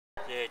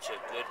Such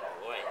a good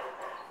boy.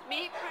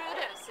 Meet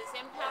Brutus. His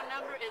impound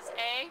number is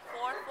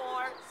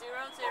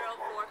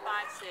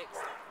A44004556.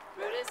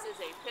 Brutus is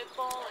a pit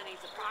bull and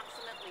he's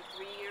approximately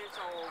 3 years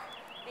old.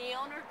 The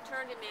owner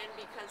turned him in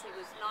because he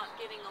was not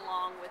getting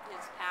along with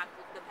the pack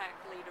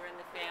leader in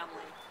the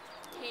family.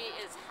 He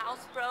is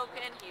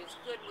housebroken, he's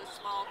good with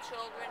small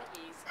children,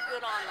 he's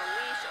good on the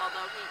leash,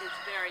 although he is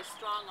very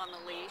strong on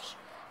the leash,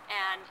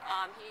 and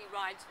he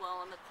rides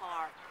well in the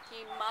car.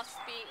 He must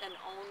be an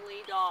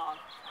only dog,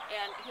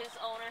 and his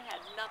owner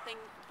had nothing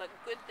but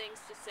good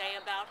things to say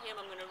about him.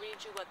 I'm going to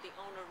read you what the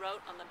owner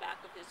wrote on the back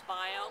of his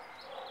bio,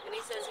 and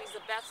he says he's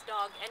the best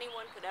dog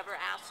anyone could ever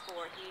ask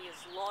for. He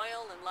is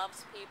loyal and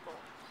loves people.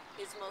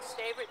 His most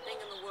favorite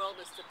thing in the world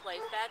is to play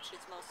fetch.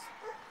 His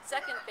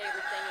second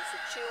favorite thing is to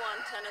chew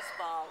on tennis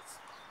balls.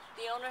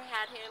 The owner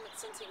had him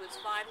since he was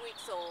 5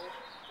 weeks old,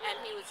 and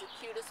he was the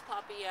cutest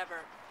puppy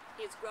ever.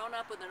 He has grown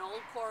up with an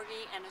old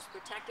corgi and has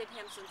protected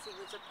him since he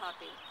was a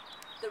puppy.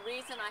 The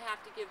reason I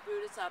have to give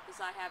Brutus up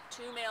is I have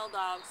 2 male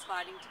dogs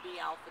fighting to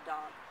be alpha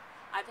dog.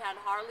 I've had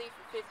Harley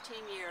for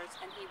 15 years,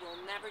 and he will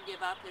never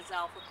give up his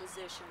alpha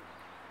position.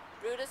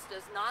 Brutus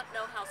does not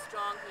know how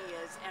strong he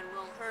is and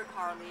will hurt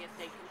Harley if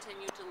they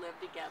continue to live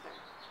together.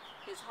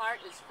 His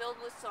heart is filled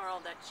with sorrow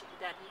that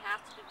he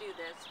has to do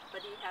this,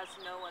 but he has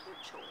no other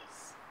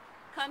choice.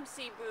 Come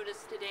see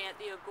Brutus today at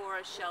the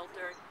Agoura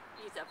shelter.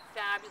 He's a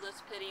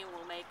fabulous pitty and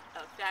will make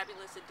a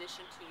fabulous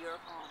addition to your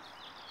home.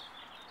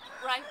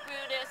 Right,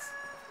 Brutus?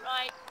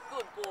 Right?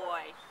 Good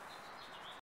boy.